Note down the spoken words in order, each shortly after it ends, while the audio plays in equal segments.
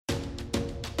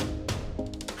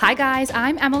Hi guys,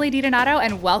 I'm Emily DiDonato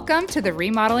and welcome to the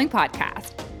Remodeling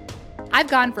Podcast. I've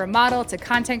gone from model to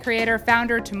content creator,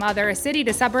 founder to mother, city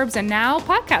to suburbs, and now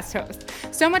podcast host.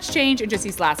 So much change in just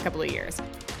these last couple of years.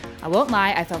 I won't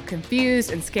lie, I felt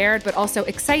confused and scared, but also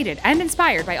excited and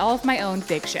inspired by all of my own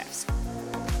big shifts.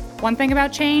 One thing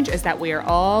about change is that we are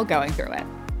all going through it.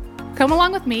 Come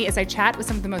along with me as I chat with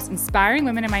some of the most inspiring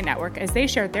women in my network as they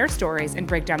share their stories and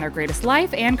break down their greatest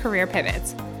life and career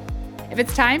pivots. If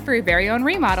it's time for your very own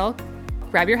remodel,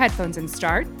 grab your headphones and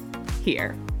start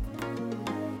here.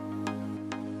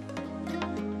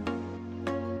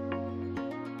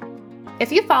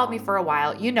 If you've followed me for a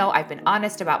while, you know I've been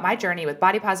honest about my journey with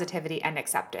body positivity and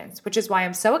acceptance, which is why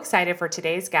I'm so excited for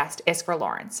today's guest, Iskra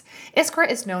Lawrence. Iskra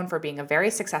is known for being a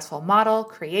very successful model,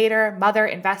 creator, mother,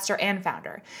 investor, and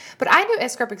founder. But I knew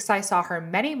Iskra because I saw her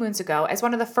many moons ago as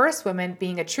one of the first women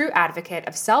being a true advocate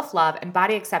of self-love and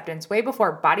body acceptance way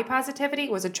before body positivity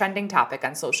was a trending topic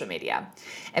on social media.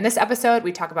 In this episode,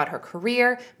 we talk about her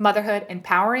career, motherhood,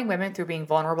 empowering women through being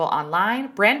vulnerable online,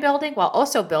 brand building, while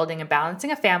also building and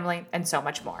balancing a family, and so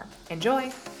much more.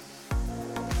 Enjoy.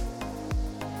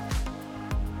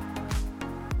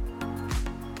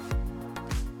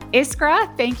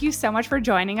 Iskra, thank you so much for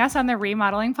joining us on the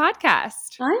Remodeling Podcast.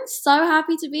 I'm so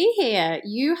happy to be here.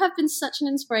 You have been such an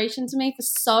inspiration to me for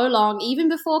so long, even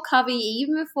before Covey,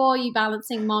 even before you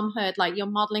balancing momhood. Like, your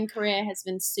modeling career has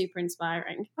been super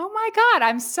inspiring. Oh my God,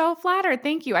 I'm so flattered.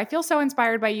 Thank you. I feel so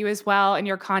inspired by you as well and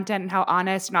your content and how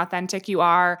honest and authentic you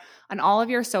are on all of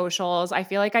your socials. I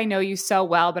feel like I know you so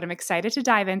well, but I'm excited to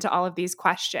dive into all of these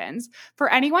questions.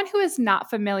 For anyone who is not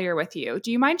familiar with you,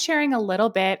 do you mind sharing a little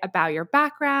bit about your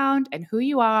background and who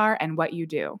you are and what you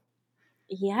do?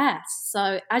 Yes.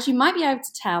 So as you might be able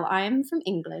to tell, I am from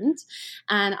England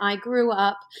and I grew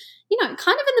up,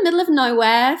 kind of in the middle of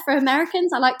nowhere. For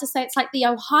Americans, I like to say it's like the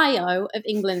Ohio of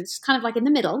England. It's kind of like in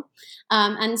the middle.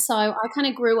 And so I kind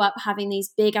of grew up having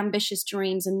these big, ambitious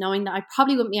dreams and knowing that I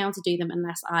probably wouldn't be able to do them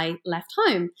unless I left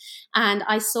home. And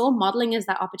I saw modeling as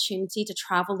that opportunity to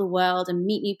travel the world and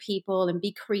meet new people and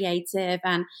be creative.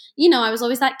 And, I was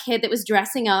always that kid that was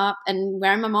dressing up and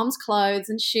wearing my mom's clothes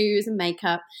and shoes and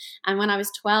makeup. And when I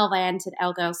was 12, I entered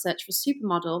Elle Girls Search for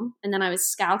Supermodel. And then I was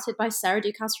scouted by Sarah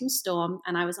Ducasse from Storm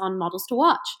and I was on Models to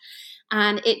Watch.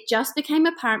 And it just became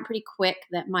apparent pretty quick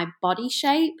that my body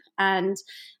shape, and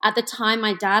at the time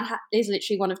my dad is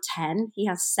literally one of 10. He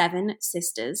has 7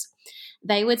 sisters.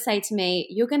 They would say to me,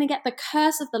 "You're going to get the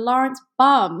curse of the Lawrence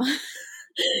bum."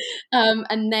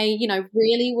 And they,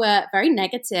 really were very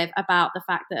negative about the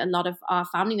fact that a lot of our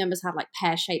family members had like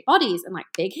pear-shaped bodies and like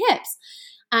big hips.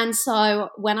 And so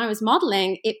when I was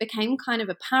modeling, it became kind of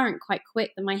apparent quite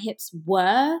quick that my hips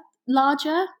were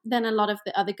larger than a lot of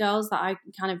the other girls that I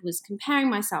kind of was comparing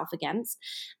myself against.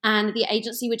 And the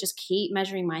agency would just keep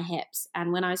measuring my hips.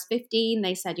 And when I was 15,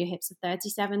 they said, "Your hips are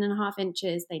 37.5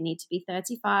 inches. They need to be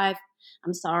 35.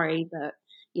 I'm sorry, but,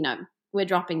 we're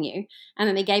dropping you." And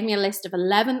then they gave me a list of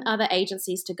 11 other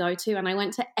agencies to go to. And I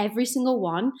went to every single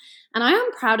one. And I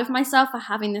am proud of myself for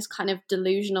having this kind of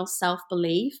delusional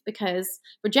self-belief, because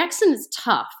rejection is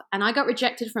tough. And I got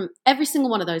rejected from every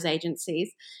single one of those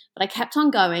agencies. But I kept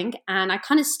on going and I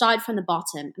kind of started from the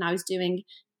bottom. And I was doing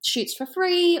shoots for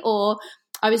free, or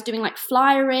I was doing like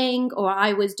flyering, or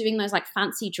I was doing those like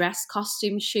fancy dress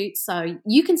costume shoots. So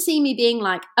you can see me being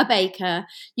like a baker.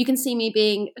 You can see me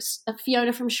being a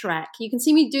Fiona from Shrek. You can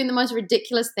see me doing the most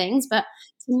ridiculous things. But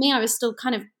to me, I was still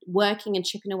kind of working and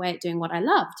chipping away at doing what I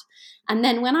loved. And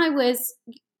then when I was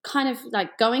kind of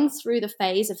like going through the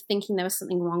phase of thinking there was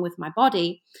something wrong with my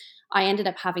body, I ended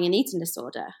up having an eating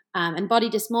disorder and body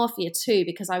dysmorphia too,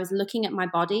 because I was looking at my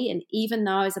body. And even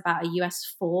though I was about a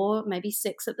US 4, maybe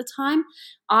 6 at the time,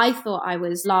 I thought I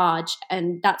was large.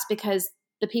 And that's because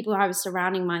the people I was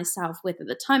surrounding myself with at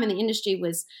the time in the industry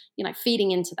was,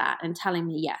 feeding into that and telling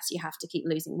me, yes, you have to keep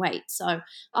losing weight. So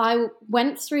I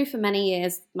went through for many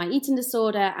years my eating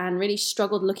disorder and really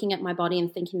struggled looking at my body and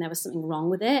thinking there was something wrong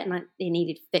with it and it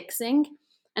needed fixing.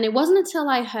 And it wasn't until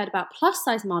I heard about plus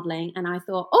size modeling and I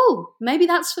thought, oh, maybe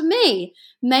that's for me.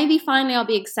 Maybe finally I'll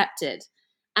be accepted.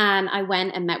 And I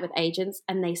went and met with agents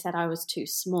and they said I was too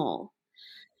small.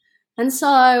 And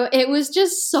so it was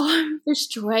just so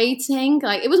frustrating.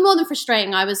 Like, it was more than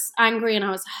frustrating. I was angry and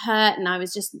I was hurt and I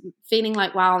was just feeling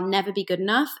like, wow, I'll never be good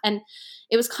enough. And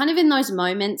it was kind of in those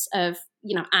moments of,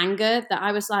 anger that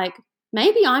I was like,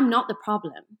 maybe I'm not the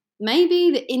problem.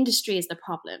 Maybe the industry is the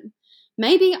problem.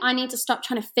 Maybe I need to stop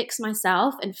trying to fix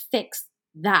myself and fix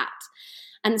that.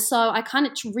 And so I kind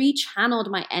of rechanneled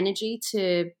my energy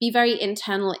to be very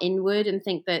internal inward and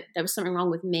think that there was something wrong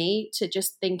with me, to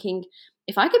just thinking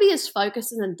if I could be as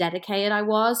focused and dedicated I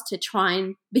was to try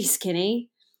and be skinny,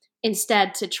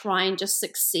 instead to try and just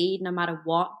succeed no matter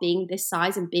what, being this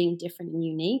size and being different and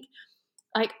unique,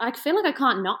 like I feel like I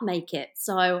can't not make it.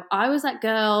 So I was that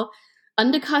girl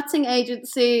undercutting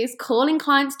agencies, calling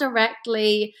clients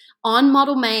directly, on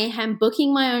Model Mayhem,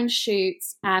 booking my own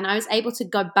shoots. And I was able to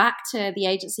go back to the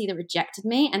agency that rejected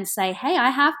me and say, hey, I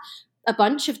have a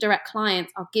bunch of direct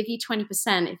clients. I'll give you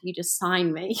 20% if you just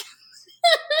sign me.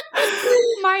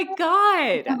 My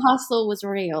God. The hustle was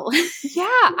real. Yeah,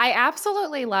 I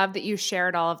absolutely love that you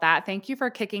shared all of that. Thank you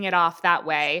for kicking it off that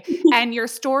way. And your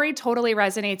story totally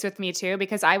resonates with me too,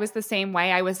 because I was the same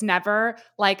way. I was never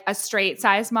like a straight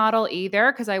size model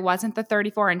either, because I wasn't the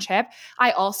 34-inch hip.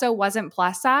 I also wasn't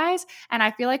plus size. And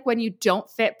I feel like when you don't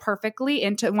fit perfectly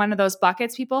into one of those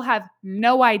buckets, people have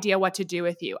no idea what to do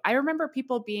with you. I remember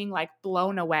people being like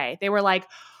blown away. They were like,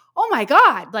 oh my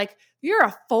God, like you're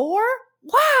a 4?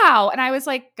 Wow. And I was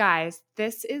like, guys,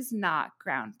 this is not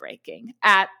groundbreaking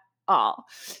at all.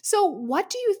 So what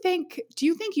do you think? Do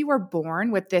you think you were born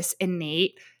with this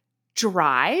innate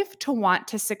drive to want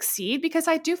to succeed? Because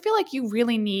I do feel like you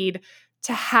really need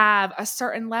to have a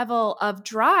certain level of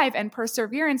drive and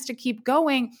perseverance to keep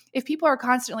going if people are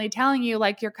constantly telling you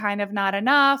like you're kind of not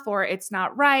enough or it's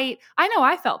not right. I know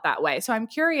I felt that way. So I'm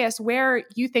curious where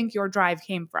you think your drive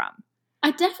came from. I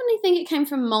definitely think it came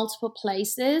from multiple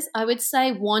places. I would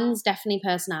say one's definitely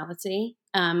personality.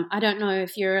 I don't know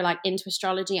if you're like into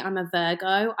astrology. I'm a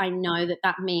Virgo. I know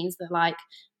that means that like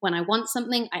when I want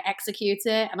something, I execute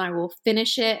it and I will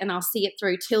finish it and I'll see it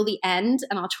through till the end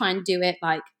and I'll try and do it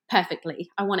like perfectly.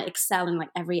 I want to excel in like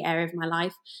every area of my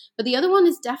life. But the other one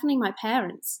is definitely my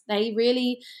parents. They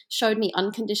really showed me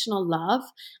unconditional love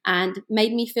and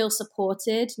made me feel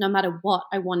supported no matter what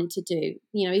I wanted to do.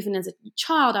 You know, even as a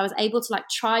child, I was able to like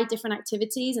try different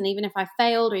activities. And even if I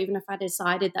failed or even if I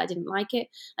decided that I didn't like it,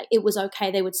 like it was okay.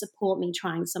 They would support me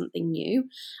trying something new.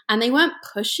 And they weren't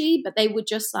pushy, but they would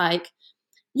just like,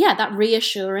 yeah, that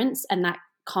reassurance and that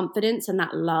confidence and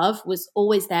that love was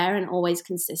always there and always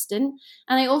consistent.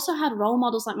 And I also had role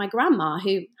models like my grandma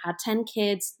who had 10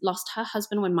 kids, lost her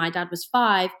husband when my dad was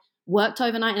 5, worked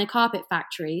overnight in a carpet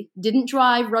factory, didn't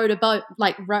drive, rode a bike.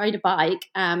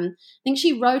 I think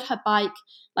she rode her bike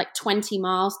like 20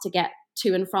 miles to get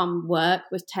to and from work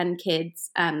with 10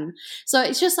 kids. So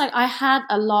it's just like I had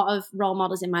a lot of role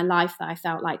models in my life that I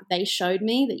felt like they showed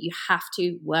me that you have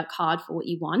to work hard for what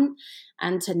you want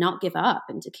and to not give up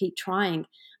and to keep trying.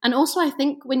 And also I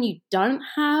think when you don't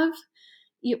have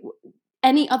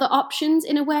any other options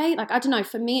in a way, like I don't know,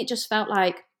 for me it just felt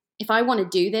like if I want to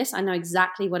do this, I know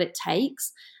exactly what it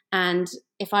takes. And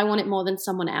if I want it more than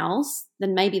someone else,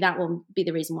 then maybe that will be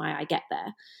the reason why I get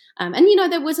there. And, you know,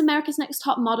 there was America's Next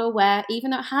Top Model where even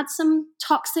though it had some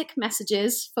toxic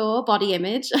messages for body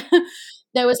image,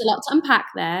 there was a lot to unpack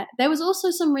there. There was also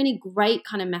some really great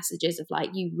kind of messages of like,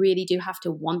 you really do have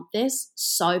to want this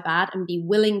so bad and be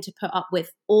willing to put up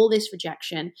with all this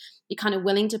rejection. You're kind of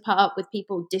willing to put up with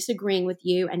people disagreeing with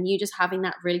you and you just having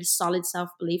that really solid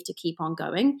self-belief to keep on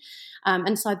going.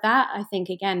 And so that, I think,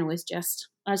 again, was just,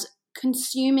 I was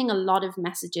consuming a lot of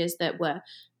messages that were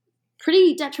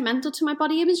pretty detrimental to my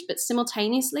body image, but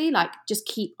simultaneously, like, just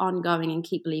keep on going and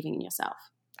keep believing in yourself.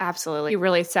 Absolutely. You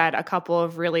really said a couple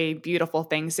of really beautiful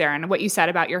things there. And what you said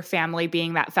about your family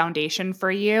being that foundation for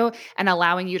you and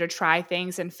allowing you to try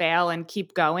things and fail and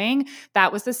keep going,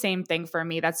 that was the same thing for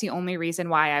me. That's the only reason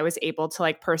why I was able to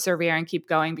like persevere and keep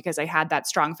going, because I had that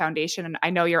strong foundation. And I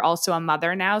know you're also a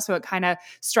mother now, so it kind of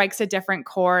strikes a different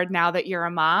chord now that you're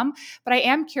a mom. But I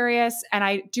am curious, and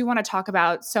I do want to talk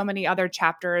about so many other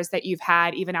chapters that you've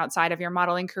had even outside of your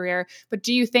modeling career. But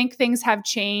do you think things have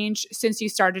changed since you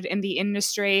started in the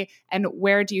industry? And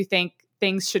where do you think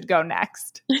things should go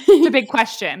next? It's a big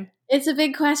question. It's a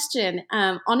big question.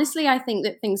 Honestly, I think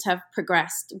that things have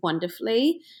progressed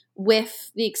wonderfully, with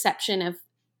the exception of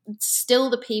still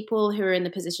the people who are in the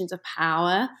positions of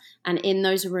power and in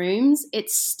those rooms.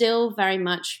 It's still very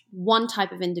much one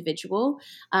type of individual.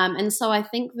 And so I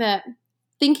think that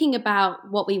thinking about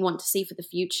what we want to see for the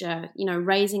future, you know,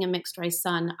 raising a mixed race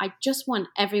son, I just want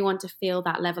everyone to feel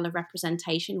that level of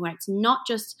representation where it's not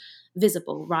just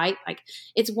visible, right? Like,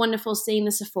 it's wonderful seeing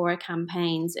the Sephora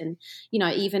campaigns and, you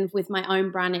know, even with my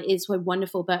own brand, it is so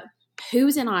wonderful, but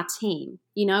who's in our team?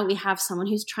 You know, we have someone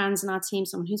who's trans in our team,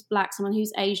 someone who's Black, someone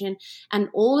who's Asian, and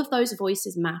all of those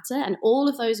voices matter, and all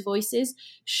of those voices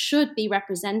should be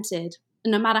represented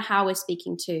no matter how we're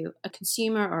speaking to a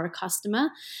consumer or a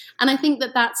customer. And I think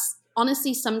that that's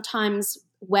honestly sometimes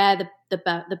where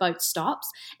the boat stops.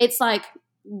 It's like,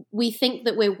 we think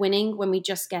that we're winning when we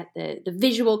just get the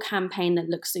visual campaign that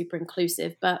looks super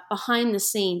inclusive, but behind the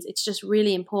scenes, it's just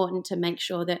really important to make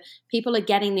sure that people are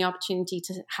getting the opportunity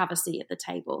to have a seat at the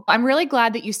table. I'm really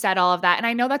glad that you said all of that. And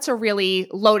I know that's a really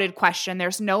loaded question.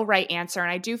 There's no right answer.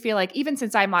 And I do feel like even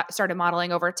since I started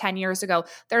modeling over 10 years ago,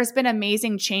 there's been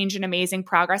amazing change and amazing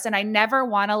progress. And I never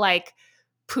want to like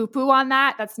poo-poo on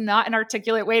that. That's not an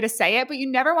articulate way to say it, but you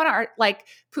never want to like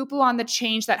poo-poo on the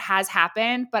change that has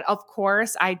happened. But of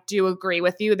course, I do agree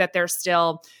with you that there's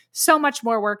still so much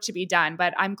more work to be done.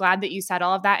 But I'm glad that you said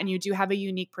all of that, and you do have a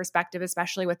unique perspective,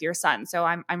 especially with your son. So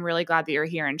I'm really glad that you're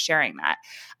here and sharing that.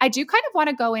 I do kind of want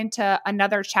to go into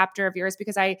another chapter of yours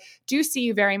because I do see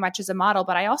you very much as a model,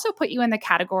 but I also put you in the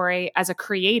category as a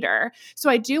creator. So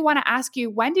I do want to ask you,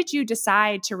 when did you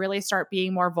decide to really start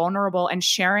being more vulnerable and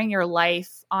sharing your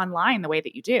life online the way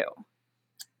that you do?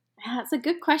 That's a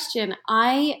good question.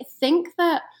 I think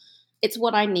that it's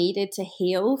what I needed to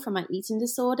heal from my eating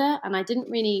disorder. And I didn't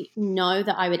really know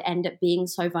that I would end up being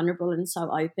so vulnerable and so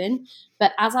open.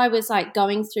 But as I was like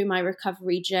going through my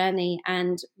recovery journey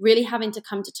and really having to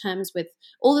come to terms with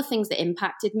all the things that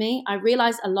impacted me, I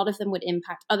realized a lot of them would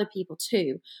impact other people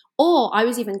too. Or I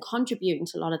was even contributing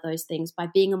to a lot of those things by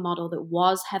being a model that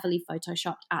was heavily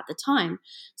photoshopped at the time.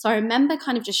 So I remember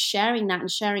kind of just sharing that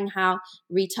and sharing how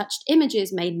retouched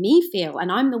images made me feel.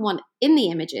 And I'm the one in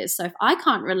the images. So if I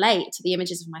can't relate to the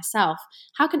images of myself,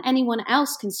 how can anyone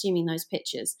else consuming those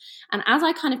pictures? And as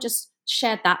I kind of just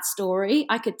shared that story,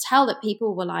 I could tell that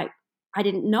people were like, I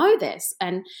didn't know this.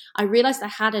 And I realized I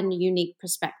had a unique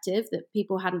perspective that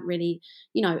people hadn't really,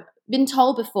 been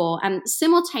told before. And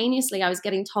simultaneously, I was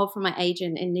getting told from my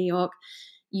agent in New York,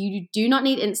 you do not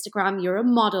need Instagram. You're a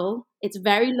model. It's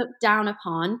very looked down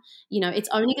upon. It's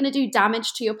only going to do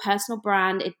damage to your personal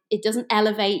brand. It doesn't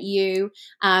elevate you.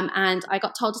 And I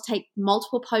got told to take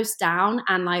multiple posts down,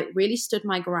 and I really stood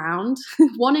my ground.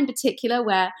 One in particular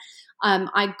where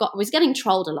was getting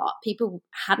trolled a lot. People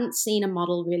hadn't seen a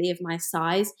model really of my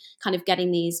size kind of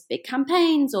getting these big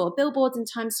campaigns or billboards in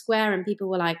Times Square, and people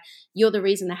were like, you're the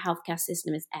reason the healthcare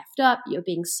system is effed up. You're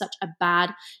being such a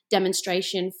bad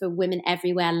demonstration for women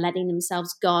everywhere letting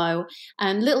themselves go.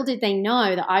 And little did they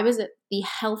know that I was at the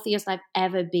healthiest I've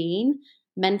ever been,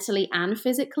 mentally and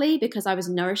physically, because I was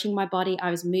nourishing my body,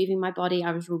 I was moving my body,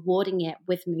 I was rewarding it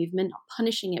with movement, not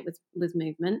punishing it with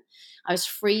movement. I was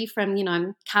free from,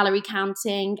 calorie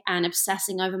counting and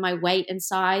obsessing over my weight and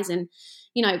size. And,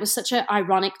 it was such an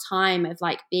ironic time of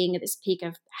like being at this peak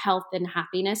of health and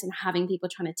happiness and having people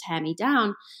trying to tear me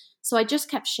down. So I just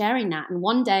kept sharing that. And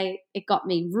one day it got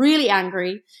me really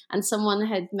angry, and someone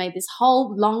had made this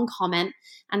whole long comment,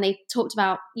 and they talked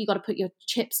about, you got to put your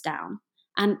chips down.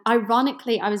 And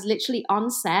ironically, I was literally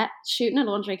on set shooting a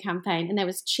laundry campaign, and there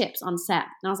was chips on set.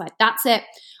 And I was like, that's it.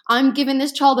 I'm giving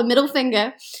this troll the middle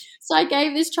finger. So I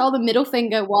gave this troll the middle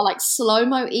finger while like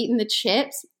slow-mo eating the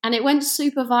chips, and it went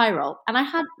super viral. And I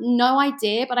had no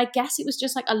idea, but I guess it was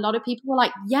just like a lot of people were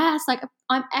like, yes, like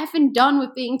I'm effing done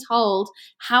with being told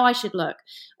how I should look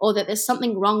or that there's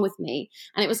something wrong with me.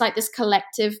 And it was like this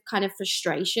collective kind of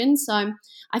frustration. So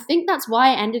I think that's why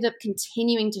I ended up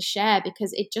continuing to share,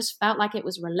 because it just felt like it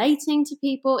was relating to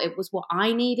people. It was what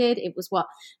I needed. It was what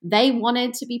they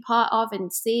wanted to be part of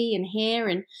and see and hear.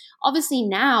 And obviously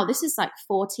now, this is like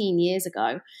 14 years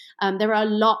ago, there are a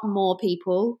lot more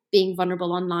people being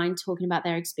vulnerable online, talking about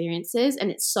their experiences. And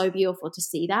it's so beautiful to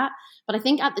see that. But I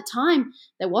think at the time,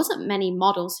 there wasn't many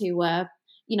models who were,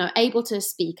 able to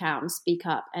speak out and speak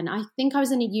up. And I think I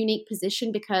was in a unique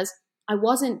position because I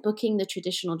wasn't booking the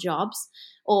traditional jobs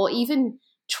or even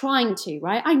trying to,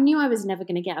 right? I knew I was never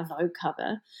going to get a Vogue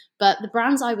cover, but the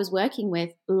brands I was working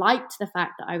with liked the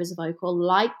fact that I was vocal,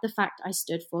 liked the fact I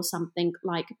stood for something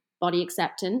like body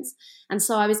acceptance. And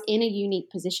so I was in a unique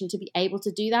position to be able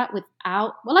to do that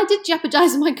without, well, I did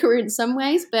jeopardize my career in some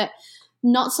ways, but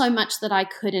not so much that I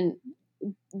couldn't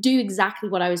do exactly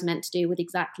what I was meant to do with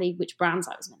exactly which brands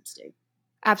I was meant to do.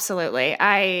 Absolutely.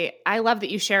 I love that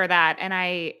you share that. And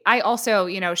I also,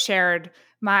 shared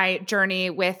my journey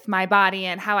with my body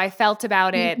and how I felt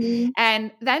about it. Mm-hmm.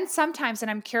 And then sometimes, and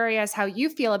I'm curious how you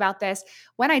feel about this,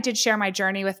 when I did share my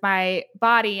journey with my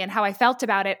body and how I felt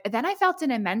about it, then I felt an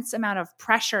immense amount of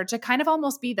pressure to kind of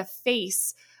almost be the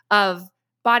face of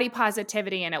body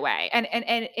positivity in a way, and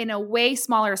in a way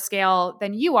smaller scale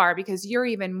than you are, because you're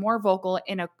even more vocal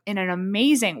in an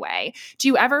amazing way. Do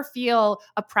you ever feel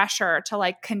a pressure to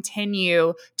like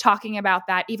continue talking about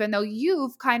that, even though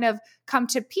you've kind of come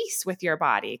to peace with your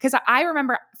body? Because I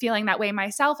remember feeling that way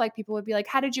myself. Like people would be like,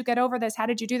 how did you get over this? How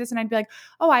did you do this? And I'd be like,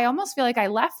 oh, I almost feel like I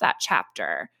left that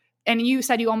chapter. And you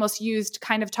said you almost used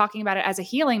kind of talking about it as a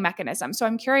healing mechanism. So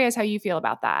I'm curious how you feel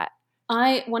about that.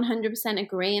 I 100%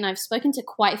 agree. And I've spoken to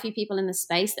quite a few people in the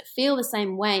space that feel the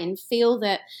same way and feel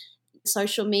that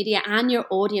social media and your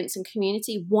audience and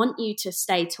community want you to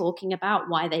stay talking about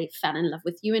why they fell in love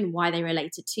with you and why they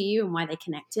related to you and why they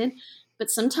connected. But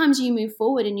sometimes you move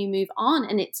forward and you move on,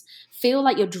 and it's feel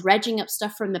like you're dredging up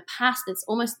stuff from the past that's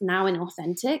almost now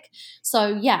inauthentic.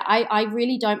 So yeah, I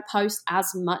really don't post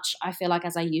as much, I feel like,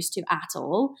 as I used to at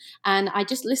all. And I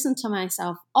just listen to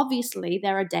myself. Obviously,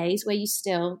 there are days where you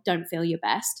still don't feel your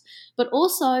best, but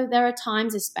also there are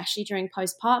times, especially during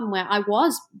postpartum, where I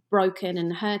was broken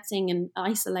and hurting and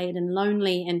isolated and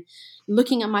lonely and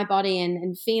looking at my body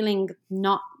and feeling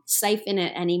not safe in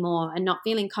it anymore and not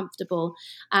feeling comfortable.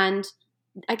 And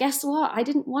I guess what? I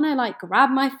didn't want to like grab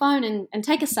my phone and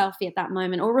take a selfie at that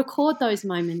moment or record those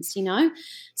moments, you know?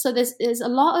 So there's a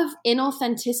lot of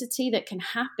inauthenticity that can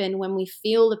happen when we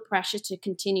feel the pressure to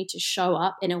continue to show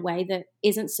up in a way that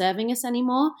isn't serving us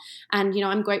anymore. And, you know,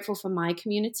 I'm grateful for my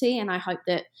community, and I hope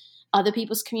that other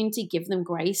people's community give them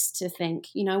grace to think,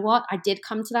 you know what? I did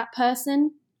come to that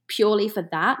person purely for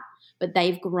that, but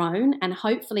they've grown, and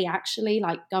hopefully actually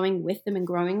like going with them and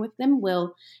growing with them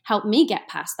will help me get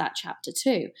past that chapter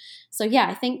too. So yeah,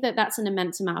 I think that that's an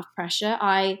immense amount of pressure.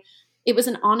 It was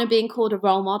an honor being called a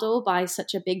role model by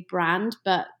such a big brand,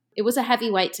 but it was a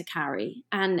heavy weight to carry,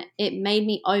 and it made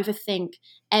me overthink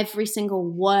every single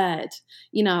word,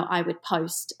 you know, I would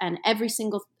post and every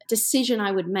single decision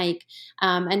I would make.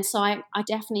 And so I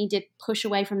definitely did push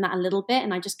away from that a little bit,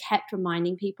 and I just kept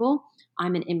reminding people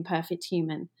I'm an imperfect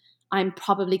human. I'm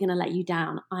probably going to let you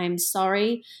down. I'm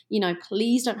sorry. You know,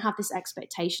 please don't have this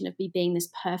expectation of me being this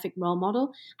perfect role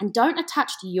model, and don't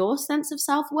attach your sense of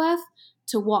self-worth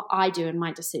to what I do in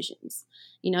my decisions,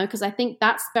 you know, because I think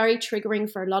that's very triggering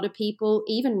for a lot of people,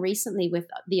 even recently with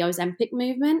the Ozempic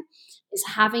movement, is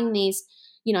having these,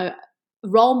 you know,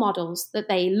 role models that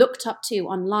they looked up to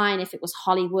online, if it was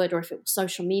Hollywood or if it was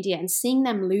social media, and seeing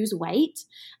them lose weight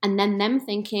and then them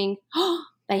thinking, oh,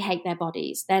 they hate their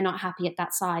bodies. They're not happy at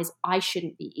that size. I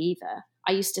shouldn't be either.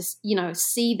 I used to, you know,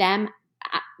 see them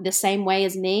the same way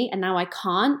as me, and now I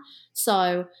can't.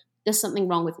 So there's something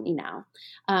wrong with me now.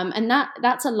 And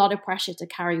that's a lot of pressure to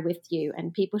carry with you.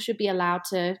 And people should be allowed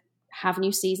to have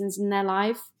new seasons in their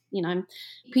life, you know,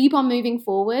 keep on moving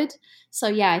forward. So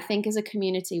yeah, I think as a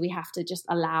community, we have to just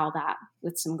allow that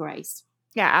with some grace.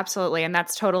 Yeah, absolutely. And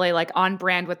that's totally like on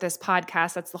brand with this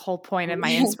podcast. That's the whole point and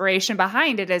my inspiration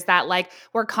behind it, is that like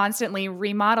we're constantly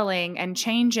remodeling and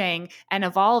changing and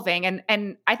evolving.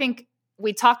 And I think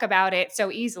we talk about it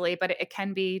so easily, but it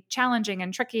can be challenging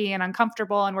and tricky and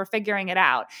uncomfortable, and we're figuring it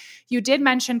out. You did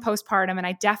mention postpartum, and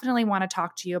I definitely want to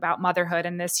talk to you about motherhood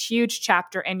and this huge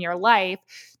chapter in your life.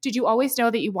 Did you always know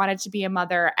that you wanted to be a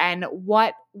mother? And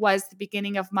what was the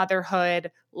beginning of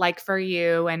motherhood like for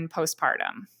you and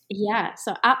postpartum? Yeah,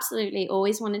 so absolutely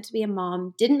always wanted to be a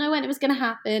mom. Didn't know when it was going to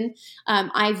happen.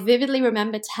 I vividly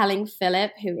remember telling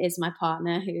Philip, who is my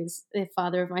partner, who's the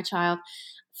father of my child,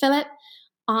 Philip,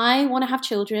 I want to have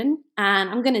children and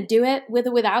I'm going to do it with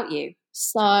or without you.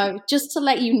 So just to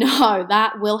let you know,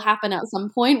 that will happen at some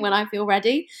point when I feel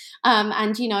ready.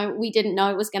 And, you know, we didn't know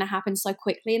it was going to happen so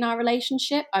quickly in our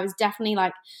relationship. I was definitely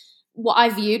like, what I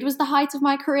viewed was the height of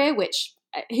my career, which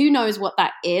who knows what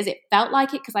that is. It felt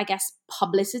like it because I guess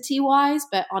publicity wise,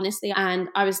 but honestly, and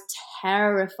I was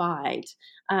terrified.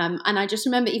 And I just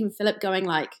remember even Philip going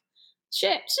like,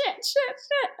 shit.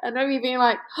 And then we being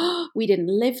like, oh, we didn't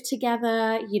live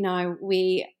together. You know,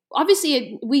 we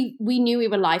knew we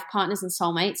were life partners and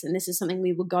soulmates, and this is something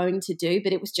we were going to do,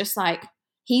 but it was just like,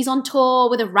 he's on tour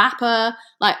with a rapper.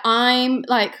 Like I'm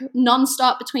like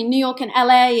nonstop between New York and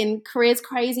LA, and career's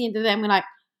crazy. And then we're like,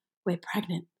 we're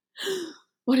pregnant.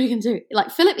 What are you going to do? Like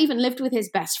Philip even lived with his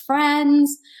best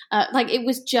friends. Like it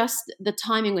was just, the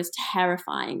timing was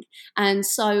terrifying. And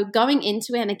so going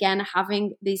into it, and again,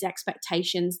 having these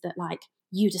expectations that like,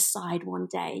 you decide one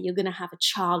day you're going to have a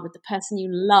child with the person you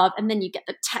love, and then you get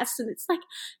the test and it's like,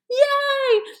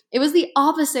 yay! It was the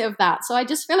opposite of that. So I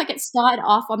just feel like it started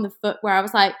off on the foot where I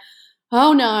was like,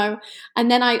 oh no.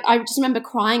 And then I just remember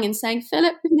crying and saying,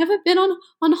 Philip, we've never been on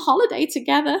holiday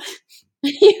together.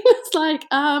 He was like,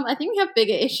 I think we have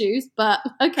bigger issues, but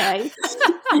okay.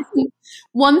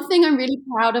 One thing I'm really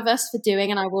proud of us for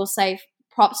doing, and I will say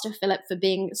props to Philip for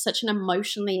being such an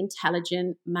emotionally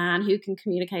intelligent man who can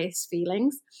communicate his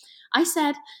feelings. I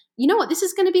said, you know what, this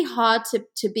is going to be hard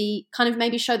to be kind of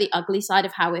maybe show the ugly side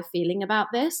of how we're feeling about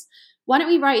this. Why don't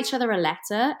we write each other a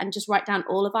letter and just write down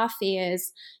all of our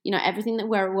fears, you know, everything that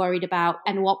we're worried about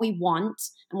and what we want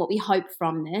and what we hope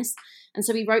from this. And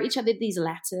so we wrote each other these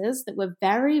letters that were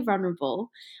very vulnerable.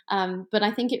 But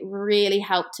I think it really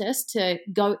helped us to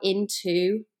go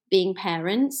into being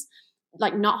parents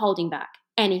like not holding back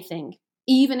anything,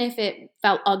 even if it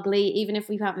felt ugly, even if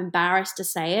we felt embarrassed to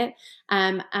say it.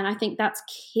 And I think that's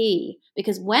key,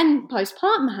 because when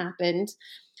postpartum happened,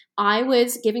 I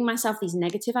was giving myself these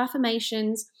negative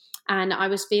affirmations, and I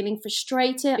was feeling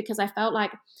frustrated because I felt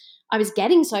like I was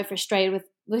getting so frustrated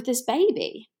with this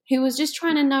baby who was just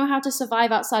trying to know how to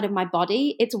survive outside of my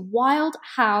body. It's wild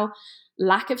how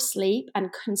lack of sleep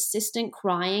and consistent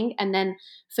crying, and then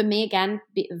for me again,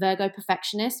 Virgo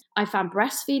perfectionist, I found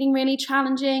breastfeeding really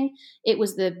challenging. It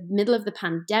was the middle of the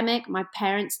pandemic. My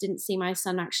parents didn't see my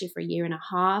son actually for a year and a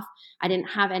half. I didn't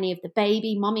have any of the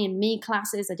baby mommy and me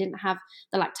classes. I didn't have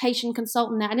the lactation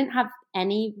consultant there. I didn't have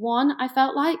anyone, I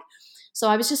felt like. So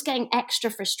I was just getting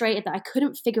extra frustrated that I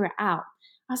couldn't figure it out.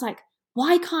 I was like,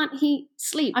 why can't he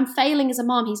sleep? I'm failing as a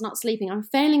mom. He's not sleeping. I'm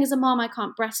failing as a mom. I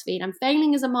can't breastfeed. I'm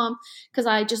failing as a mom because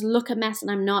I just look a mess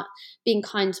and I'm not being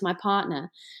kind to my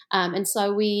partner. And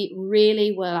so we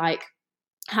really were like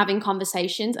having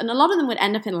conversations, and a lot of them would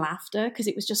end up in laughter because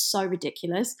it was just so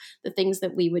ridiculous. The things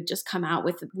that we would just come out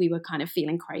with, we were kind of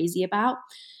feeling crazy about.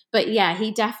 But yeah,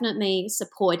 he definitely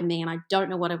supported me, and I don't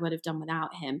know what I would have done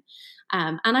without him.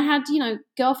 And I had,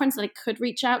 girlfriends that I could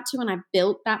reach out to, and I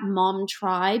built that mom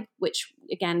tribe, which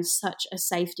again, such a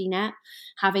safety net.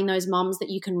 Having those moms that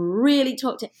you can really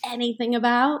talk to anything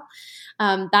about,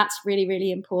 that's really,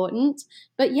 really important.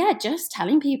 But yeah, just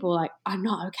telling people like, I'm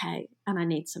not okay and I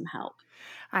need some help.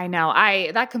 I know.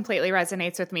 That completely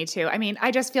resonates with me too. I mean,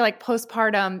 I just feel like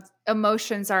postpartum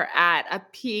emotions are at a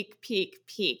peak, peak,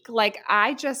 peak. Like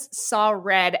I just saw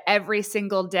red every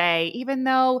single day, even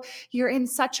though you're in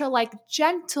such a like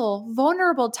gentle,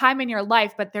 vulnerable time in your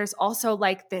life, but there's also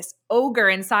like this ogre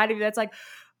inside of you that's like,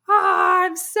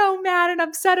 I'm so mad and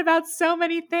upset about so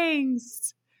many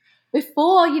things.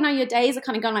 Before, your days are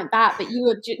kind of going like that, but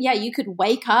you could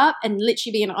wake up and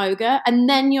literally be an ogre, and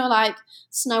then you're like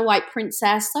Snow White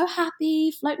princess, so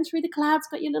happy, floating through the clouds,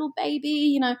 got your little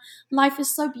baby, life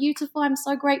is so beautiful, I'm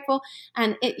so grateful.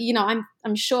 And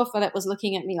I'm sure Philip was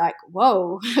looking at me like,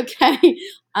 whoa, okay,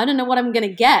 I don't know what I'm going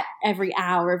to get every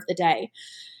hour of the day.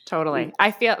 Totally.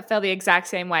 I feel the exact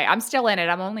same way. I'm still in it.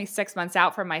 I'm only 6 months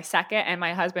out from my second, and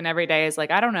my husband every day is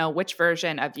like, I don't know which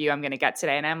version of you I'm going to get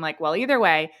today. And I'm like, well, either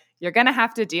way, you're going to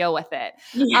have to deal with it.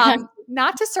 Yeah.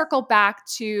 Not to circle back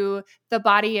to the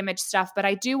body image stuff, but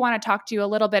I do want to talk to you a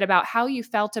little bit about how you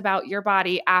felt about your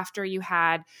body after you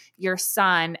had your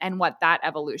son and what that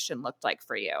evolution looked like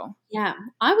for you. Yeah,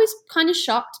 I was kind of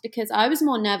shocked because I was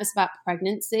more nervous about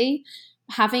pregnancy.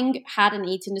 Having had an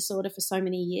eating disorder for so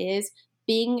many years,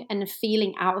 being and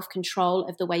feeling out of control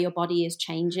of the way your body is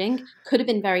changing could have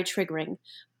been very triggering.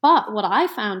 But what I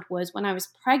found was when I was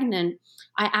pregnant,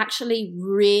 I actually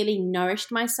really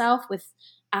nourished myself with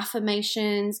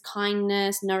affirmations,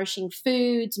 kindness, nourishing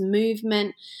foods,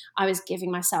 movement. I was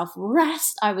giving myself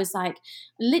rest. I was like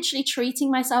literally treating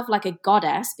myself like a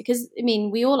goddess, because I mean,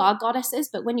 we all are goddesses,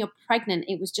 but when you're pregnant,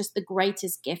 it was just the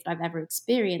greatest gift I've ever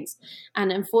experienced.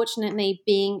 And unfortunately,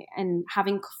 being and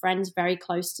having friends very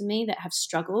close to me that have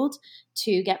struggled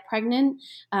to get pregnant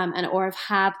or have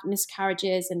had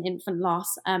miscarriages and infant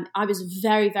loss, I was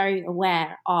very, very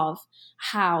aware of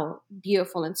how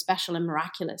beautiful and special and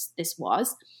miraculous this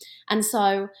was. And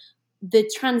so the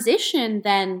transition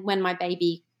then, when my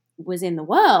baby was in the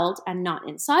world and not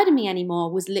inside of me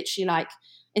anymore, was literally like,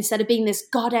 instead of being this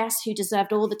goddess who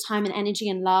deserved all the time and energy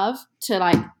and love, to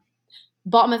like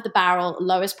bottom of the barrel,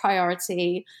 lowest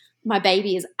priority. My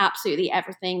baby is absolutely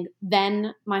everything.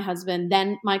 Then my husband,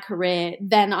 then my career,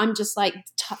 then I'm just like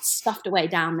stuffed away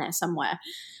down there somewhere.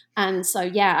 And so,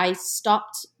 yeah, I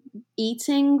stopped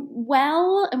eating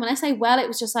well. And when I say well, it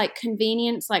was just like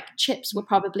convenience, like chips were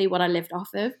probably what I lived off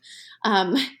of.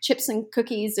 Chips and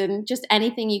cookies and just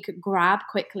anything you could grab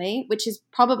quickly, which is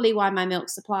probably why my milk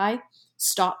supply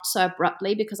stopped so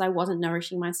abruptly, because I wasn't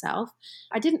nourishing myself.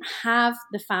 I didn't have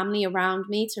the family around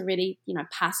me to really,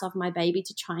 pass off my baby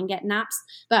to try and get naps,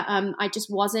 but I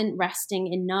just wasn't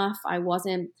resting enough. I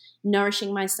wasn't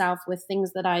nourishing myself with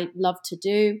things that I love to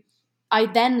do. I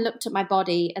then looked at my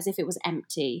body as if it was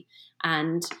empty,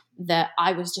 and that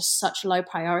I was just such low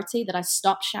priority that I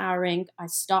stopped showering. I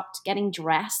stopped getting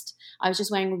dressed. I was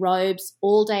just wearing robes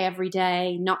all day, every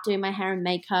day, not doing my hair and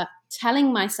makeup,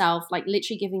 telling myself, like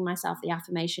literally giving myself the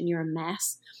affirmation, you're a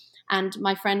mess. And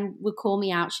my friend would call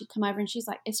me out. She'd come over and she's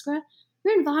like, Iskra,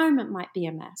 your environment might be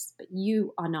a mess, but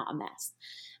you are not a mess.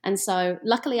 And so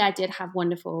luckily I did have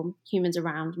wonderful humans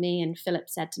around me. And Philip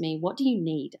said to me, what do you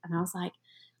need? And I was like,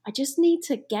 I just need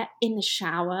to get in the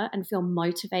shower and feel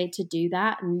motivated to do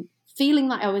that, and feeling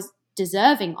like I was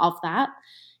deserving of that,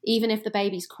 even if the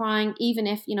baby's crying, even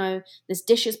if, there's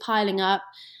dishes piling up.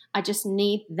 I just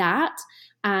need that.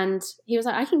 And he was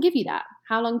like, I can give you that.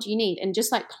 How long do you need? And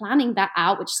just like planning that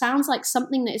out, which sounds like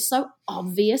something that is so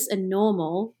obvious and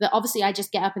normal that obviously I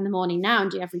just get up in the morning now and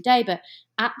do every day. But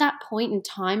at that point in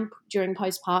time during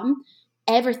postpartum,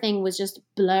 everything was just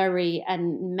blurry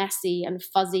and messy and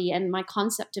fuzzy. And my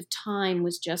concept of time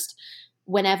was just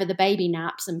whenever the baby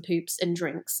naps and poops and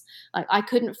drinks. Like I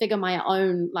couldn't figure my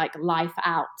own like life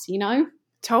out, you know?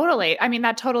 Totally. I mean,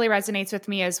 that totally resonates with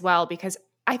me as well, because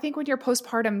I think when you're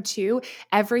postpartum too,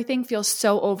 everything feels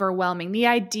so overwhelming. The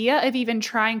idea of even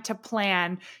trying to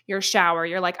plan your shower,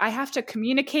 you're like, I have to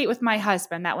communicate with my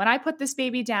husband that when I put this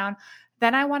baby down,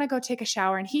 then I want to go take a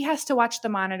shower and he has to watch the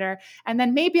monitor and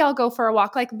then maybe I'll go for a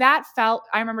walk. Like that felt,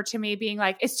 I remember to me being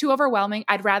like, it's too overwhelming.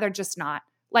 I'd rather just not.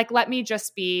 Like, let me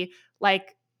just be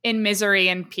like in misery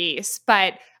and peace.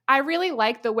 But I really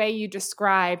like the way you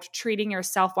described treating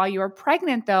yourself while you were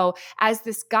pregnant, though, as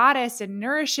this goddess and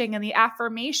nourishing, and the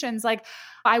affirmations. Like,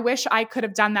 I wish I could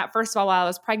have done that first of all while I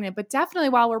was pregnant, but definitely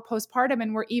while we're postpartum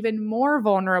and we're even more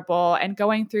vulnerable and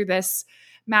going through this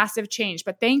massive change.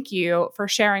 But thank you for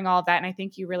sharing all of that. And I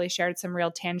think you really shared some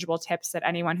real tangible tips that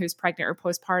anyone who's pregnant or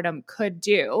postpartum could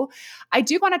do. I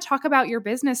do want to talk about your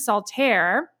business,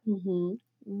 Saltaire. Mm-hmm.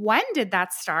 When did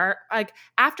that start? Like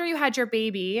after you had your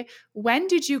baby, when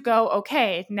did you go,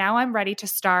 okay, now I'm ready to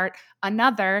start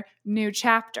another new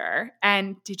chapter?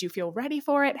 And did you feel ready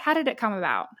for it? How did it come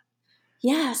about?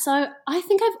 Yeah, so I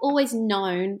think I've always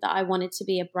known that I wanted to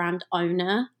be a brand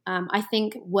owner. I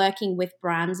think working with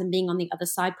brands and being on the other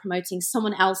side, promoting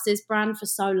someone else's brand for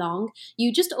so long,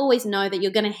 you just always know that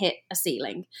you're going to hit a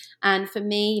ceiling. And for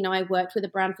me, you know, I worked with a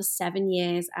brand for 7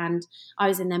 years and I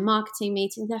was in their marketing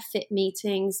meetings, their fit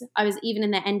meetings. I was even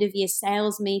in their end of year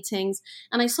sales meetings.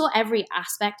 And I saw every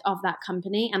aspect of that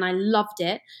company and I loved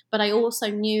it. But I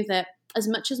also knew that as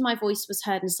much as my voice was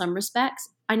heard in some respects,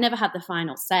 I never had the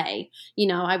final say. You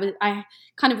know, I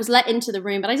kind of was let into the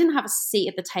room, but I didn't have a seat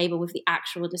at the table with the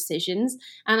actual decisions.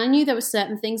 And I knew there were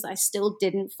certain things that I still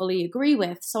didn't fully agree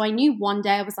with. So I knew one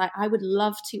day I was like, I would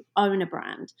love to own a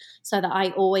brand so that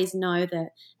I always know that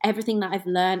everything that I've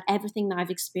learned, everything that I've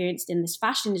experienced in this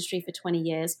fashion industry for 20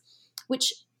 years,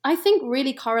 which I think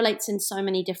really correlates in so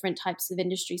many different types of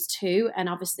industries too. And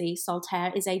obviously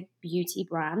Saltaire is a beauty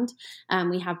brand.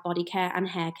 We have body care and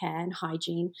hair care and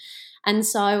hygiene. And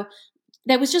so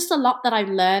there was just a lot that I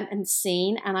learned and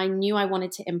seen, and I knew I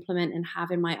wanted to implement and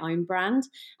have in my own brand.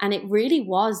 And it really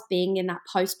was being in that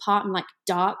postpartum like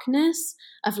darkness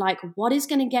of like, what is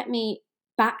going to get me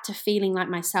back to feeling like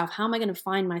myself? How am I going to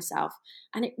find myself?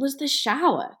 And it was the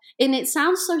shower. And it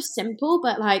sounds so simple,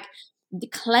 but like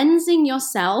cleansing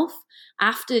yourself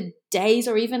after days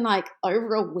or even like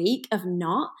over a week of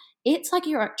not, it's like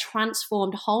you're a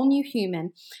transformed whole new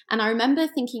human. And I remember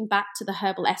thinking back to the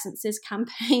herbal essences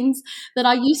campaigns that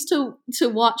I used to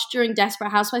watch during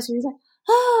Desperate Housewives. Where he was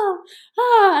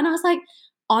like, and I was like,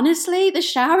 honestly, the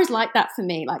shower is like that for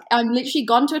me. Like I'm literally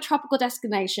gone to a tropical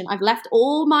destination. I've left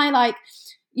all my like,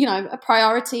 you know,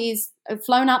 priorities have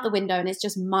flown out the window, and it's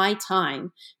just my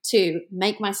time to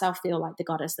make myself feel like the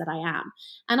goddess that I am.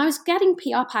 And I was getting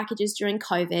PR packages during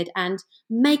COVID, and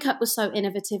makeup was so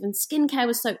innovative and skincare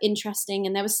was so interesting,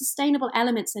 and there were sustainable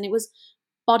elements, and it was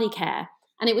body care.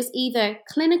 And it was either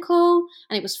clinical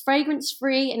and it was fragrance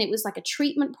free and it was like a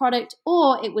treatment product,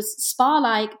 or it was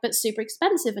spa-like but super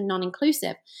expensive and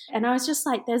non-inclusive. And I was just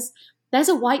like, there's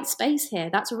a white space here.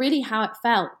 That's really how it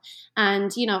felt.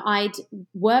 And, you know, I'd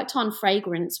worked on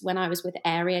fragrance when I was with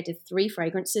Aerie. I did 3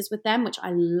 fragrances with them, which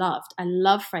I loved. I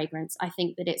love fragrance. I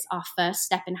think that it's our first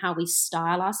step in how we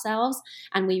style ourselves,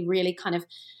 and we really kind of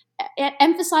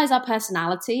emphasize our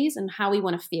personalities and how we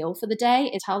want to feel for the day.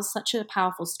 It tells such a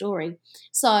powerful story.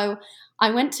 So I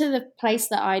went to the place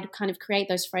that I'd kind of create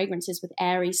those fragrances with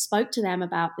Aerie, spoke to them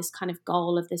about this kind of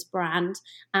goal of this brand,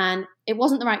 and it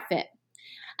wasn't the right fit.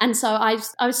 And so I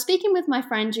was speaking with my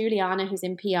friend Juliana, who's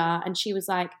in PR, and she was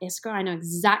like, Iskra, I know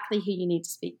exactly who you need to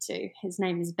speak to. His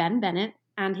name is Ben Bennett,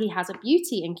 and he has a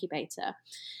beauty incubator,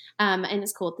 and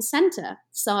it's called The Center.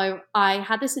 So I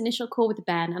had this initial call with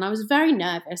Ben, and I was very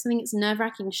nervous. I think it's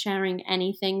nerve-wracking sharing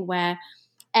anything where,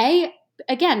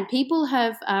 again, people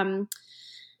have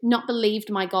not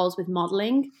believed my goals with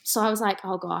modeling. So I was like,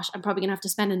 oh gosh, I'm probably going to have to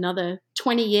spend another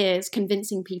 20 years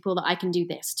convincing people that I can do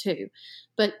this too.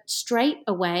 But straight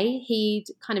away, he'd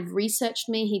kind of researched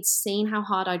me. He'd seen how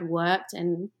hard I'd worked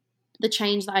and the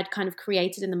change that I'd kind of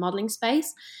created in the modeling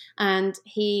space. And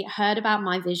he heard about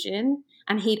my vision.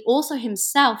 And he'd also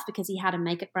himself, because he had a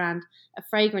makeup brand, a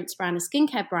fragrance brand, a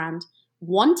skincare brand,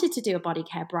 wanted to do a body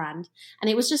care brand. And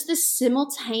it was just this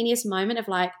simultaneous moment of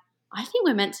like, I think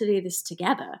we're meant to do this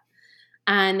together.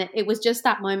 And it was just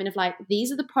that moment of like,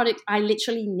 these are the products I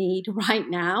literally need right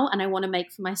now and I want to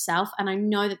make for myself. And I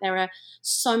know that there are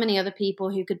so many other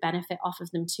people who could benefit off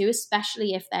of them too,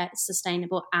 especially if they're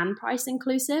sustainable and price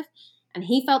inclusive. And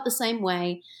he felt the same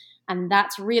way. And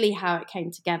that's really how it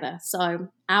came together. So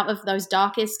out of those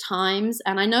darkest times,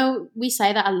 and I know we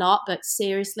say that a lot, but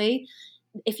seriously,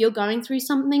 if you're going through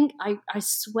something, I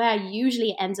swear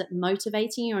usually it ends up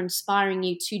motivating you or inspiring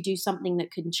you to do something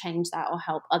that can change that or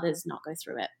help others not go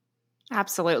through it.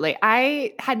 Absolutely.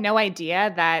 I had no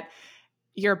idea that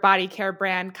your body care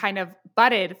brand kind of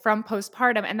budded from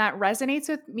postpartum, and that resonates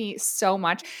with me so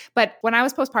much. But when I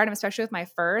was postpartum, especially with my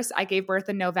first, I gave birth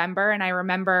in November, and I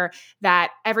remember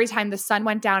that every time the sun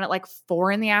went down at like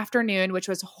 4 p.m, which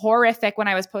was horrific when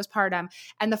I was postpartum,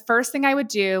 and the first thing I would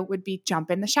do would be jump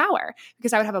in the shower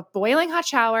because I would have a boiling hot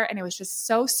shower, and it was just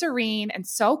so serene and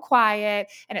so quiet,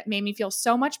 and it made me feel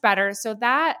so much better. So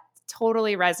that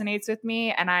totally resonates with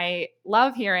me. And I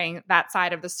love hearing that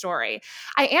side of the story.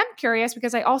 I am curious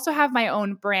because I also have my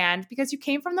own brand because you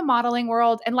came from the modeling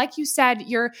world. And like you said,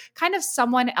 you're kind of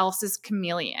someone else's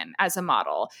chameleon as a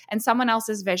model and someone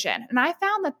else's vision. And I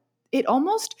found that it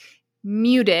almost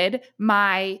muted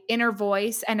my inner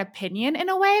voice and opinion in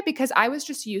a way because I was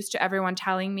just used to everyone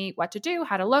telling me what to do,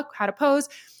 how to look, how to pose.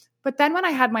 But then when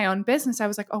I had my own business, I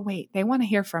was like, oh, wait, they want to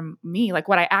hear from me, like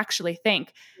what I actually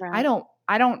think. Right.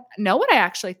 I don't know what I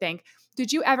actually think.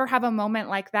 Did you ever have a moment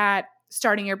like that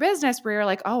starting your business where you're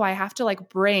like, oh, I have to like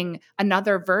bring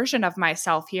another version of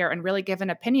myself here and really give an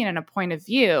opinion and a point of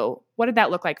view? What did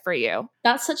that look like for you?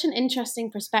 That's such an interesting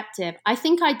perspective. I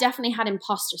think I definitely had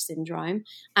imposter syndrome,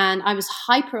 and I was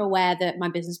hyper aware that my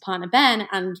business partner, Ben,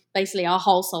 and basically our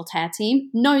whole Soltaire team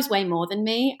knows way more than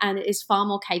me and is far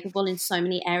more capable in so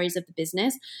many areas of the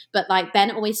business. But like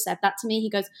Ben always said that to me, he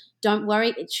goes, don't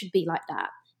worry, it should be like that.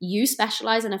 You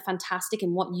specialize and are fantastic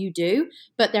in what you do,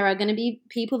 but there are going to be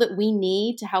people that we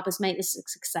need to help us make this a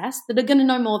success that are going to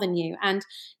know more than you. And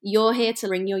you're here to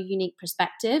bring your unique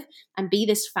perspective and be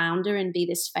this founder and be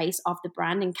this face of the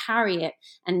brand and carry it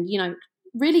and, you know,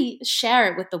 really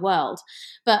share it with the world.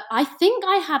 But I think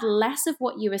I had less of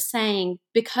what you were saying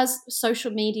because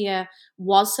social media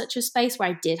was such a space where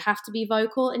I did have to be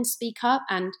vocal and speak up,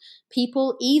 and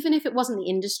people, even if it wasn't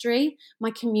the industry, my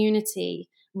community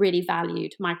really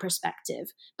valued my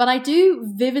perspective. But I do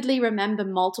vividly remember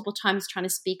multiple times trying to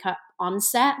speak up on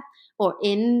set or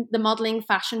in the modeling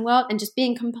fashion world and just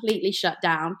being completely shut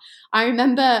down. I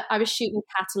remember I was shooting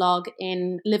a catalog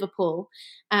in Liverpool,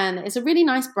 and it's a really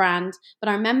nice brand, but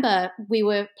I remember we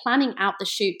were planning out the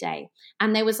shoot day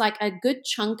and there was like a good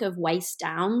chunk of waist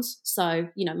downs. So,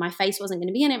 you know, my face wasn't going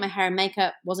to be in it, my hair and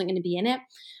makeup wasn't going to be in it.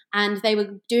 And they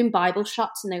were doing Bible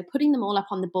shots and they were putting them all up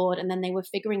on the board, and then they were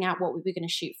figuring out what we were going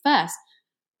to shoot first.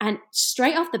 And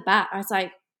straight off the bat, I was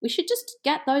like, we should just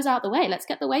get those out of the way. Let's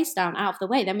get the waist down out of the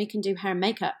way. Then we can do hair and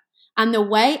makeup. And the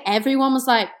way everyone was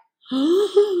like,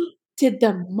 did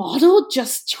the model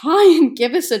just try and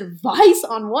give us advice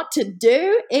on what to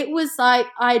do? It was like,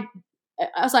 I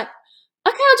was like,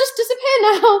 okay, I'll just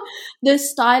disappear now. The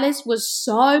stylist was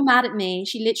so mad at me.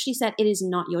 She literally said, it is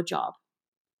not your job.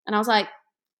 And I was like,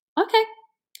 okay.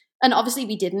 And obviously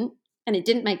we didn't. And it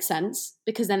didn't make sense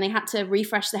because then they had to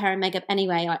refresh the hair and makeup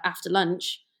anyway, like after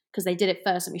lunch, because they did it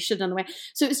first and we should have done the way.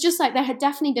 So it was just like there had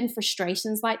definitely been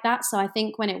frustrations like that. So I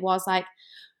think when it was like,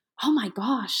 oh my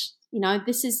gosh, you know,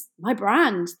 this is my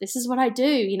brand. This is what I do.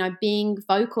 You know, being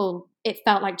vocal, it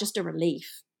felt like just a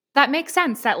relief. That makes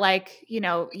sense that like, you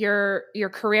know, your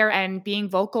career and being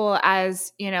vocal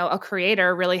as, you know, a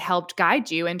creator really helped guide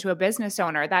you into a business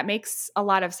owner. That makes a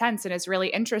lot of sense and is really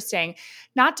interesting.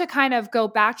 Not to kind of go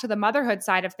back to the motherhood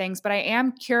side of things, but I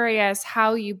am curious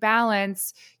how you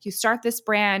balance, you start this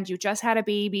brand, you just had a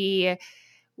baby.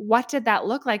 What did that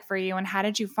look like for you and how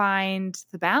did you find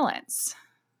the balance?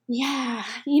 Yeah,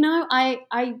 you know, I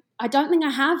don't think I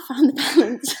have found the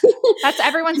balance. That's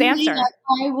everyone's answer.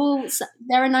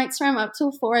 There are nights where I'm up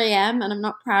till 4 a.m. and I'm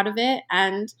not proud of it.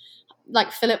 And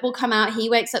like Philip will come out, he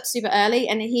wakes up super early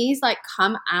and he's like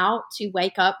come out to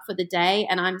wake up for the day.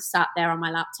 And I'm sat there on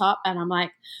my laptop and I'm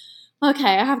like,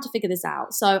 okay, I have to figure this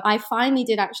out. So I finally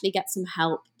did actually get some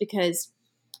help because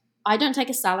I don't take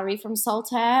a salary from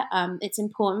Soltaire. It's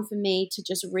important for me to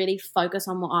just really focus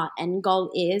on what our end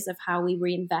goal is of how we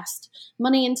reinvest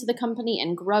money into the company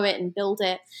and grow it and build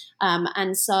it.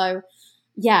 And so,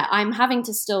 yeah, I'm having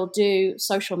to still do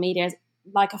social media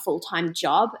like a full-time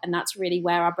job, and that's really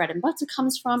where our bread and butter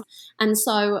comes from. And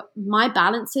so my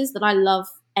balance is that I love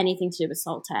anything to do with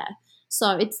Soltaire.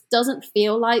 So it doesn't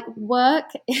feel like work.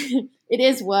 It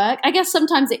is work. I guess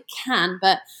sometimes it can,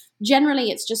 but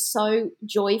generally it's just so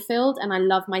joy filled, and I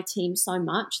love my team so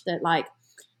much that like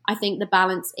I think the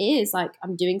balance is like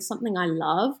I'm doing something I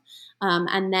love,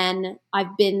 and then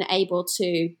I've been able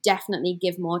to definitely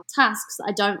give more tasks that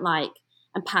I don't like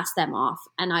and pass them off.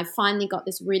 And I've finally got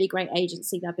this really great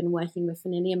agency that I've been working with for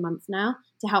nearly a month now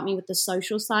to help me with the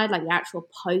social side, like the actual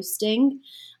posting,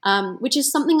 which is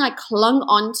something I clung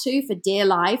onto for dear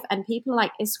life. And people are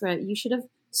like, Iskra, you should have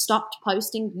stopped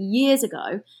posting years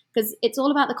ago, because it's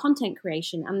all about the content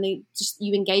creation and the just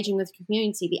you engaging with the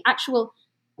community. The actual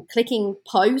clicking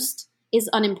post is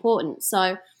unimportant.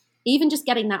 So even just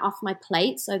getting that off my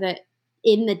plate so that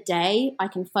in the day I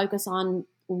can focus on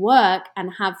work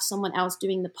and have someone else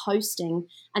doing the posting,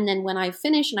 and then when I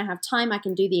finish and I have time I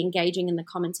can do the engaging and the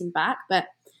commenting back. But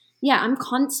yeah, I'm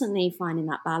constantly finding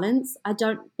that balance. I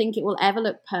don't think it will ever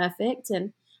look perfect,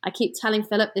 and I keep telling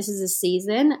Philip this is a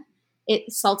season.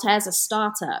 Saltaire's a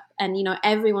startup, and you know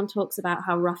everyone talks about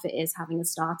how rough it is having a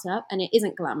startup, and it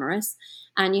isn't glamorous,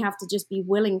 and you have to just be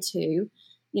willing to, you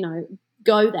know,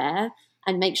 go there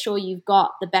and make sure you've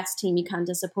got the best team you can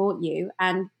to support you.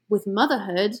 And with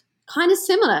motherhood, kind of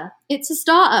similar. It's a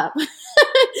startup.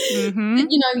 Mm-hmm.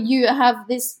 You know, you have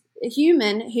this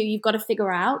human who you've got to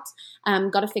figure out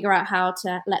how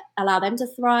to allow them to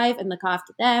thrive and look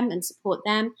after them and support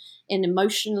them in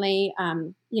emotionally,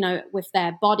 you know, with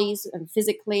their bodies and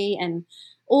physically and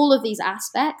all of these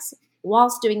aspects,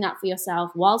 whilst doing that for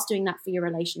yourself, whilst doing that for your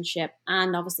relationship,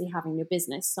 and obviously having your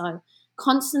business. So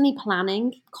constantly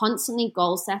planning, constantly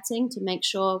goal setting to make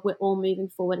sure we're all moving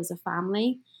forward as a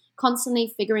family,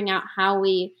 constantly figuring out how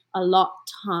we allot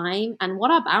time and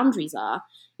what our boundaries are.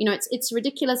 You know, it's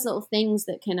ridiculous little things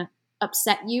that can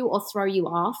upset you or throw you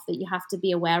off that you have to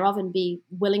be aware of and be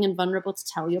willing and vulnerable to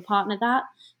tell your partner that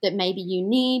maybe you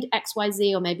need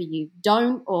XYZ or maybe you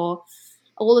don't, or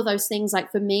all of those things.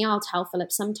 Like for me, I'll tell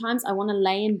Philip sometimes I want to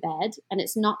lay in bed, and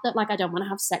it's not that like I don't want to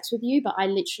have sex with you, but I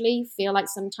literally feel like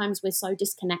sometimes we're so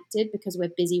disconnected because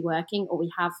we're busy working or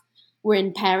we're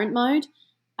in parent mode.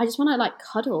 I just want to like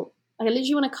cuddle. I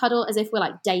literally want to cuddle as if we're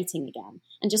like dating again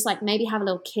and just like maybe have a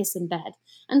little kiss in bed.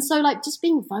 And so like just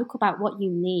being vocal about what you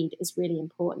need is really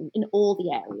important in all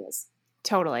the areas.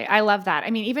 Totally. I love that.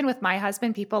 I mean, even with my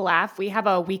husband, people laugh. We have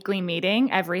a weekly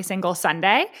meeting every single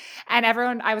Sunday. And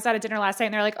I was at a dinner last night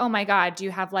and they're like, oh my God, do you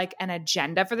have like an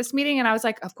agenda for this meeting? And I was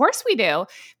like, of course we do.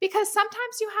 Because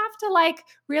sometimes you have to like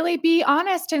really be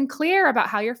honest and clear about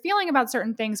how you're feeling about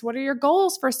certain things. What are your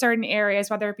goals for certain areas,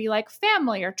 whether it be like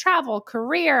family or travel,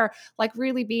 career, like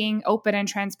really being open and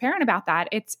transparent about that.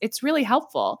 It's really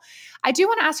helpful. I do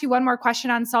want to ask you one more question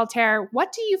on Saltaire.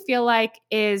 What do you feel like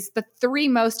is the 3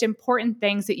 most important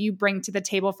things that you bring to the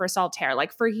table for Saltaire?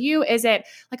 Like for you, is it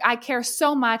like I care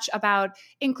so much about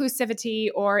inclusivity,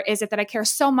 or is it that I care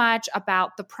so much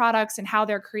about the products and how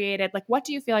they're created? Like what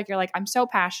do you feel like you're like, I'm so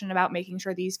passionate about making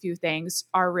sure these few things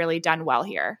are really done well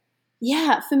here?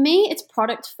 Yeah, for me, it's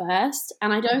product first.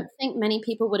 And I don't think many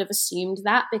people would have assumed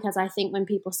that, because I think when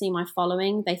people see my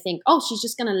following, they think, oh, she's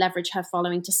just going to leverage her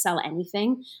following to sell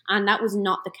anything. And that was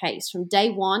not the case. From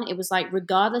day one, it was like,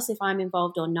 regardless if I'm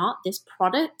involved or not, this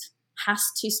product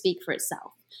has to speak for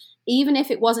itself. Even if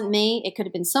it wasn't me, it could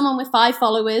have been someone with 5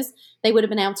 followers. They would have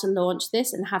been able to launch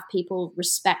this and have people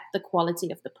respect the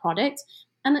quality of the product.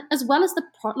 And as well as the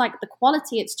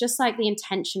quality, it's just like the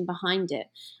intention behind it.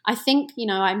 I think, you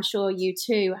know, I'm sure you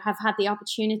too have had the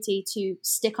opportunity to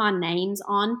stick our names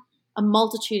on a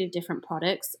multitude of different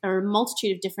products or a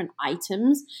multitude of different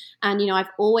items. And, you know,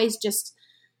 I've always just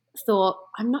thought,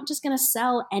 I'm not just going to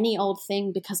sell any old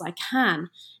thing because I can.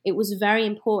 It was very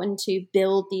important to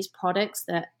build these products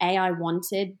that A, I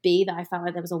wanted, B, that I felt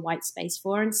like there was a white space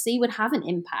for, and C, would have an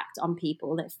impact on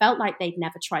people that felt like they'd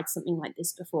never tried something like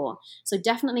this before. So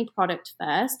definitely product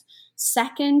first.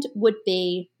 Second would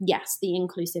be, yes, the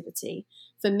inclusivity.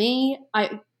 For me,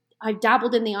 I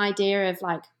dabbled in the idea of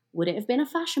like, would it have been a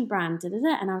fashion brand? And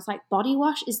I was like, body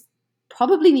wash is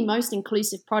probably the most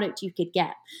inclusive product you could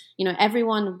get. You know,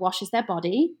 everyone washes their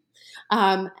body,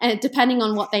 and depending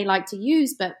on what they like to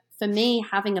use. But for me,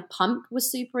 having a pump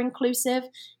was super inclusive.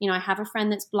 You know, I have a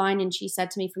friend that's blind, and she said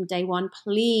to me from day one,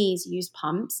 please use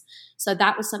pumps. So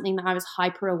that was something that I was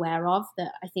hyper aware of,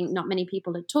 that I think not many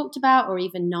people had talked about or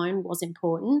even known was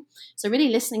important. So really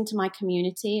listening to my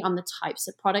community on the types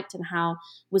of product and how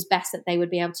was best that they would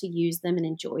be able to use them and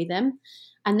enjoy them.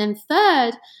 And then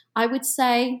third, I would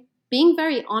say being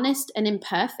very honest and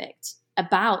imperfect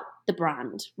about the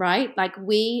brand, right? Like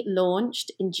we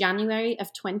launched in January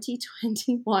of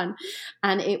 2021,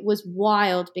 and it was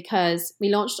wild because we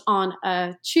launched on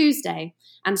a Tuesday.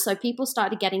 And so people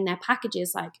started getting their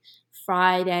packages like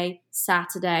Friday,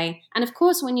 Saturday. And of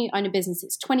course, when you own a business,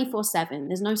 it's 24/7.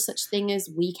 There's no such thing as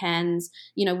weekends.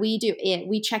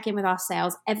 We check in with our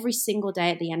sales every single day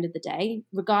at the end of the day,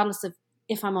 regardless of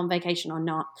if I'm on vacation or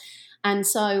not. And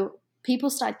so people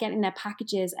started getting their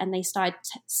packages and they started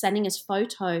sending us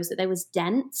photos that there was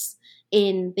dents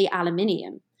in the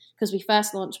aluminium, because we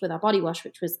first launched with our body wash,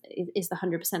 which is the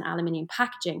 100% aluminium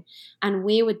packaging. And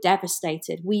we were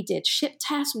devastated. We did ship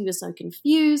tests. We were so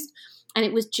confused. And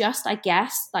it was just, I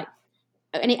guess,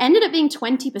 and it ended up being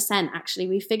 20% actually.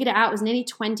 We figured it out. It was nearly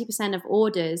 20% of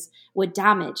orders were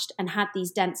damaged and had these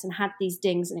dents and had these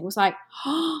dings. And it was like,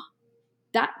 oh,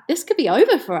 this could be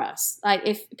over for us. Like,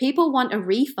 if people want a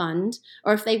refund,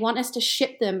 or if they want us to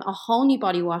ship them a whole new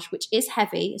body wash, which is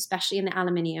heavy, especially in the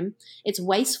aluminium, it's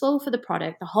wasteful for the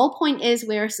product. The whole point is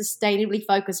we're a sustainably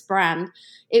focused brand.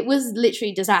 It was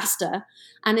literally disaster.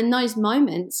 And in those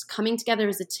moments, coming together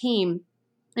as a team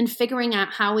and figuring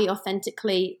out how we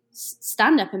authentically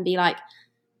stand up and be like,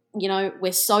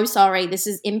 we're so sorry. This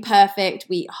is imperfect.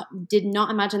 We did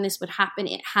not imagine this would happen.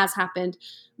 It has happened.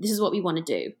 This is what we want to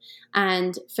do.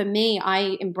 And for me,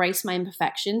 I embrace my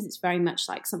imperfections. It's very much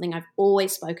like something I've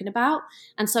always spoken about.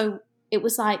 And so it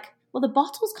was like, well, the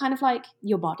bottle's kind of like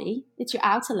your body. It's your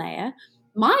outer layer.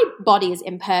 My body is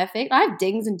imperfect. I have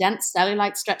dings and dents,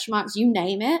 cellulite, stretch marks, you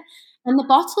name it. And the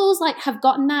bottles have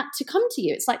gotten that to come to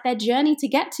you. It's like their journey to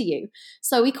get to you.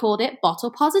 So we called it Bottle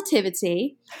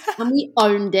Positivity, and we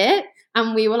owned it.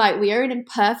 And we were like, we are an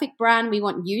imperfect brand. We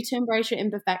want you to embrace your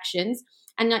imperfections.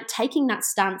 And taking that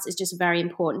stance is just very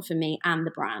important for me and the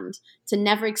brand, to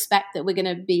never expect that we're going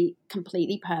to be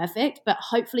completely perfect, but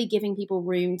hopefully giving people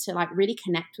room to really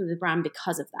connect with the brand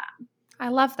because of that. I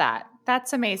love that.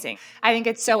 That's amazing. I think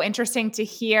it's so interesting to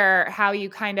hear how you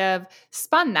kind of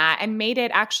spun that and made it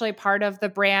actually part of the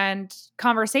brand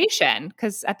conversation,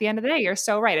 because at the end of the day, you're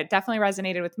so right. It definitely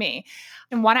resonated with me.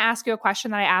 And want to ask you a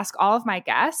question that I ask all of my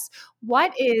guests.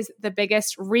 What is the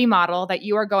biggest remodel that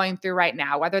you are going through right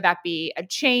now, whether that be a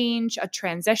change, a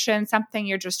transition, something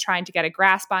you're just trying to get a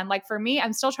grasp on? Like for me,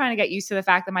 I'm still trying to get used to the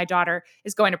fact that my daughter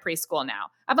is going to preschool now.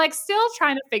 I'm still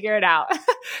trying to figure it out.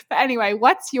 But anyway,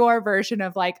 what's your version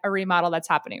of a remodel that's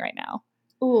happening right now?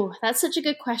 Oh, that's such a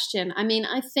good question. I mean,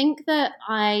 I think that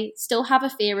I still have a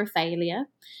fear of failure,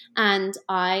 and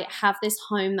I have this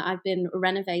home that I've been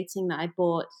renovating that I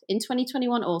bought in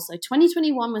 2021 also.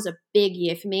 2021 was a big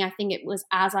year for me. I think it was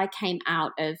as I came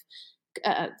out of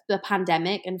the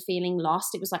pandemic and feeling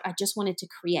lost. It was like I just wanted to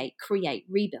create,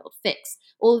 rebuild, fix,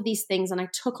 all of these things. And I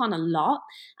took on a lot.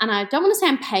 And I don't want to say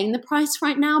I'm paying the price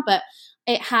right now, but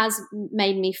it has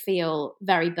made me feel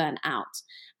very burnt out.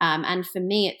 And for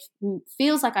me, it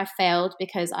feels like I failed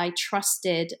because I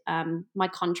trusted my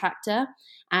contractor,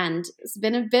 and it's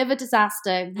been a bit of a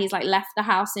disaster. He's left the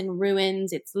house in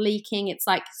ruins. It's leaking. It's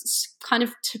kind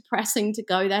of depressing to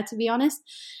go there, to be honest.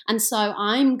 And so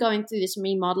I'm going through this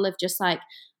remodel of just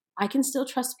I can still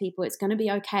trust people. It's going to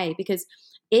be okay, because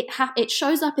it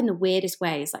shows up in the weirdest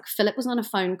ways. Like Philip was on a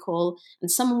phone call and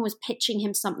someone was pitching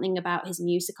him something about his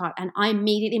music art, and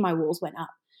my walls went up.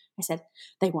 I said,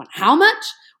 they want how much?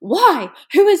 Why?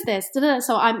 Who is this?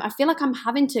 So I feel like I'm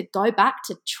having to go back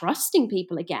to trusting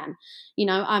people again.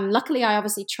 Luckily I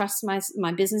obviously trust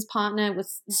my business partner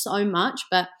with so much,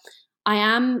 but I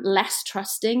am less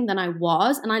trusting than I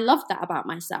was. And I love that about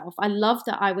myself. I love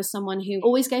that I was someone who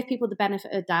always gave people the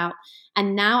benefit of the doubt.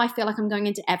 And now I feel like I'm going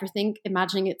into everything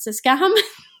imagining it's a scam.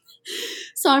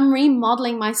 So I'm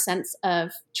remodeling my sense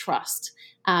of trust.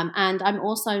 And I'm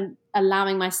also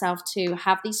allowing myself to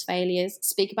have these failures,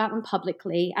 speak about them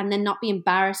publicly, and then not be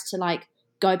embarrassed to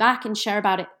go back and share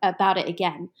about it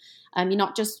again. You're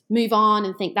not just move on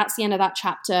and think that's the end of that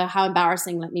chapter. How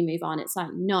embarrassing, let me move on. It's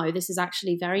no, this is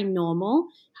actually very normal.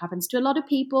 Happens to a lot of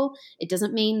people. It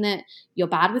doesn't mean that you're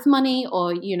bad with money,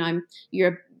 or, you're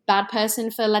a bad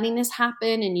person for letting this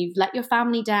happen and you've let your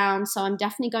family down. So I'm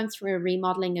definitely going through a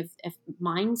remodeling of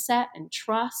mindset and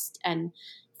trust and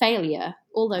failure,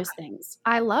 all those things.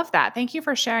 I love that. Thank you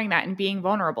for sharing that and being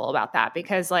vulnerable about that,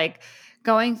 because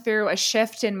going through a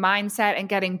shift in mindset and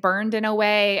getting burned in a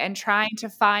way and trying to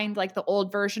find the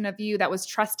old version of you that was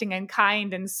trusting and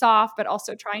kind and soft, but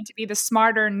also trying to be the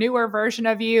smarter, newer version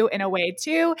of you in a way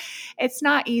too. It's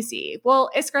not easy.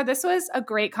 Well, Iskra, this was a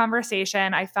great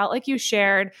conversation. I felt like you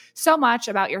shared so much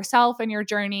about yourself and your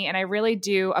journey, and I really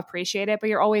do appreciate it, but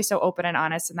you're always so open and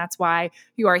honest, and that's why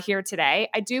you are here today.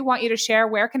 I do want you to share,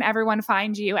 where can everyone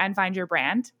find you and find your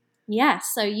brand?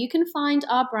 Yes, so you can find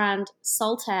our brand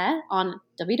Soltaire on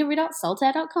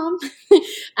www.soltaire.com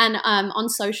and on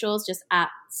socials just at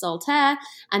Soltaire.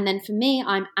 And then for me,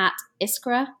 I'm at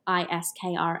Iskra,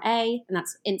 Iskra, and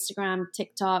that's Instagram,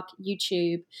 TikTok,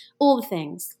 YouTube, all the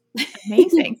things.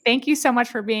 Amazing. Thank you so much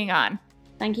for being on.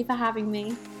 Thank you for having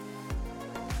me.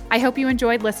 I hope you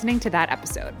enjoyed listening to that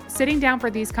episode. Sitting down for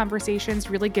these conversations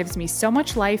really gives me so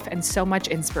much life and so much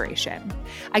inspiration.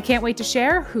 I can't wait to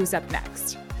share who's up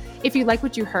next. If you like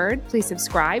what you heard, please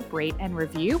subscribe, rate, and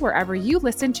review wherever you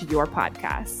listen to your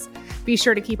podcasts. Be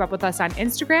sure to keep up with us on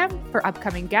Instagram for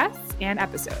upcoming guests and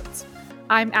episodes.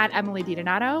 I'm at Emily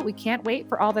DiDonato. We can't wait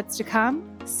for all that's to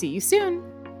come. See you soon.